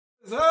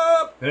What's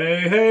up?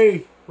 Hey,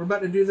 hey. We're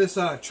about to do this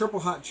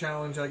triple hot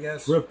challenge, I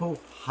guess. Triple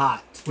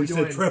hot. We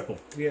said triple.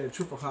 Yeah,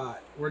 triple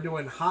hot. We're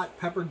doing hot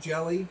pepper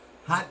jelly.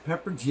 Hot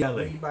pepper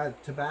jelly. Made by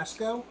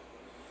Tabasco.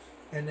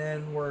 And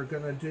then we're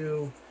going to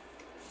do...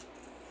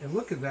 And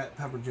look at that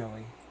pepper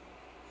jelly.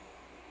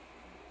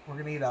 We're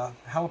going to eat a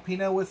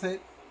jalapeno with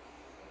it.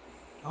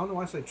 I don't know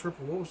why I say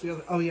triple. What was the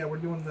other? Oh, yeah, we're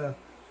doing the...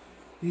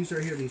 These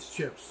are here, these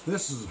chips.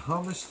 This is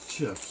hummus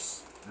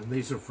chips. And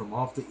these are from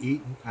Off the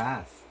Eaten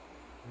Path.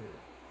 Yeah.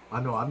 I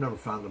know, I've never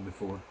found them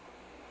before.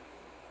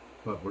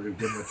 But we're going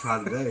to give them a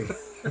try today.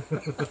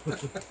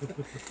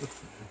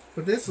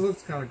 But this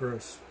looks kind of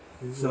gross.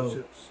 These little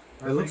chips.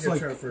 It looks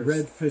like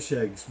red fish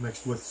eggs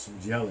mixed with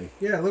some jelly.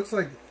 Yeah, it looks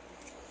like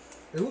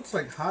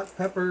hot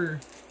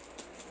pepper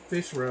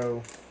fish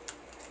roe,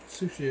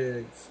 sushi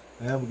eggs.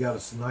 And we got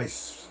us a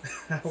nice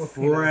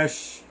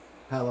fresh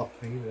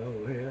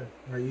jalapeno here.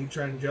 Are you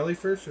trying jelly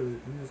first, or you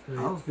just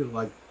gonna? I was gonna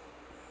like.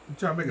 You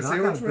trying to make a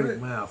sandwich with it? I got a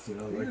big mouth, you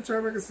know. You gonna try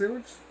to make a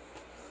sandwich?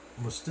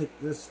 I'm gonna stick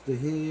this to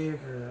here.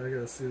 Yeah, I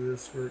gotta see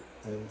this work.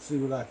 And see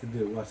what I can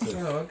do. Watch this.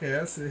 Oh, okay,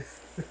 I see.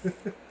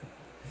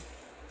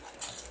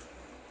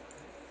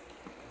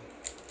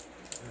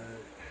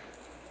 Alright.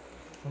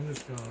 I'm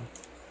just gonna...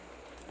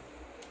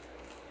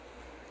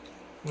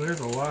 Well, there's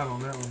a lot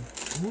on that one.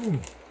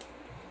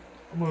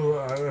 I'm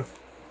gonna...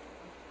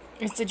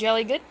 Is the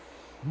jelly good?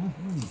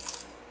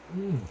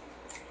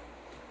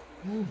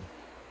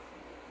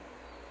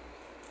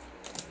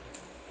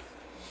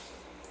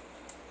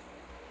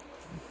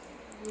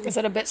 Is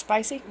it a bit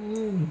spicy?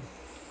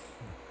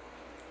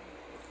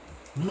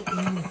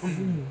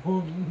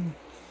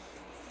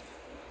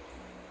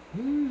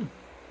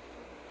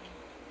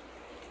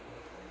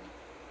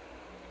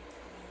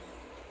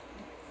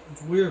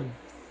 It's weird.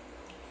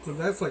 So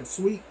that's like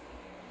sweet.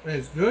 And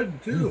it's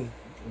good too.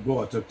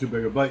 Boy, I took too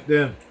big a bite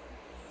then.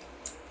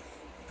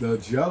 The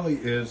jelly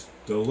is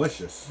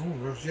delicious.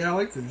 Oh, yeah, I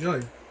like the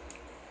jelly.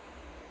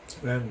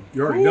 And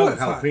you already know the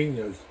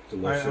jalapeno's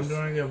delicious. I'm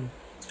doing them.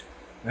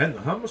 And the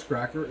hummus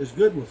cracker is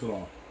good with it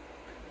all.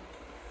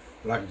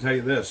 But I can tell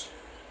you this.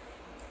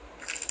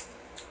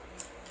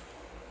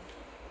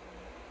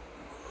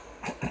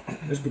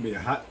 This could be a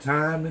hot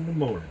time in the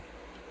morning.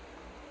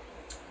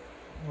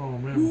 Oh,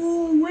 man.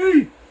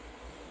 Ooh-wee!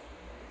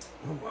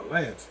 Oh, my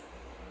lads.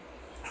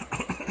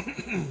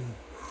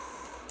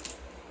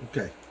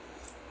 Okay.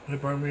 They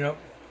burn me up.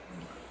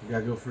 You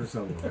gotta go for this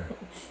other one there.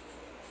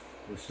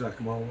 We'll stuck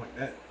them on like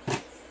that.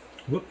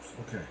 Whoops.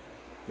 Okay.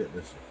 Get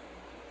this one.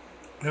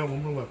 Yeah,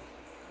 one more left.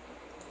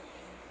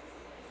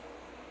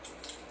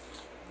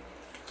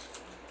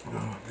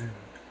 Oh, man.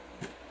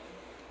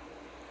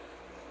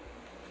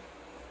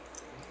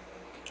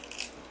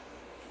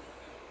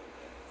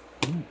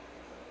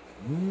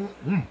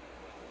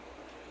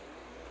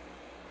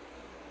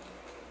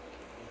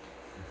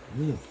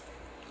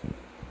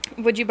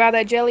 Would you buy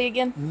that jelly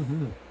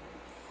again?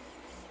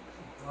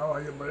 I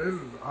like it, but this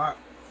is hot.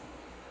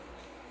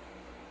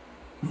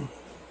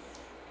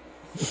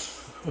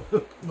 I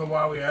don't know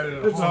why we added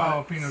a whole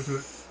jalapeno to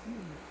it.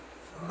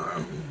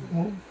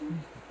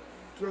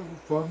 That was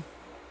fun.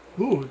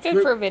 Ooh, it's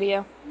Good for a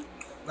video.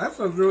 That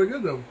sounds really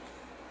good, though.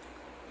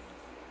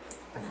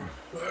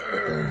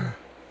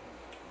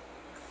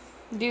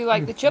 Do you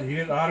like the chip? You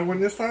get the hotter one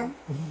this time?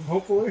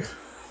 Hopefully.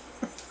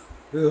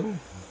 Yeah.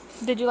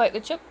 Did you like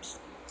the chips?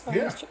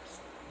 Yeah. Chips?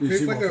 You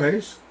see my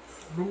face?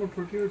 Normal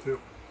tortilla chip.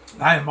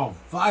 I am on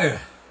fire.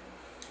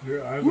 Yeah,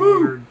 I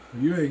ordered.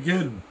 You ain't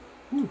kidding.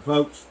 Woo,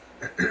 folks.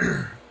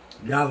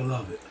 Gotta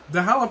love it.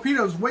 The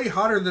jalapeno is way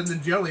hotter than the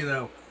jelly,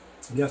 though.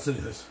 Yes, it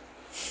is.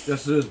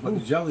 Yes, it is. But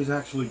the jelly's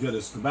actually good.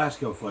 It's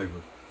Tabasco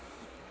flavored.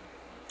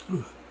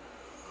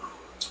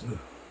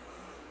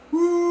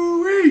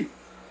 Woo-wee!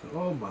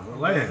 Oh, my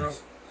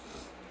lands.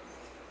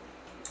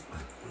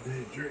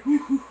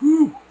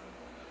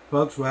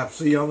 Folks, we'll have to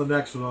see you on the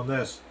next one on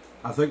this.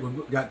 I think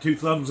we've got 2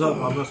 thumbs up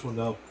on this one,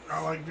 though.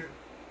 I liked it.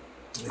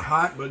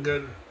 Hot, but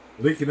good.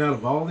 Leaking out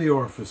of all the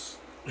orifice.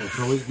 That's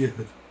always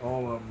good.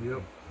 All of them,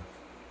 yep.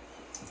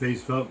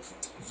 Peace, folks.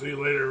 See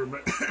you later,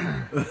 everybody.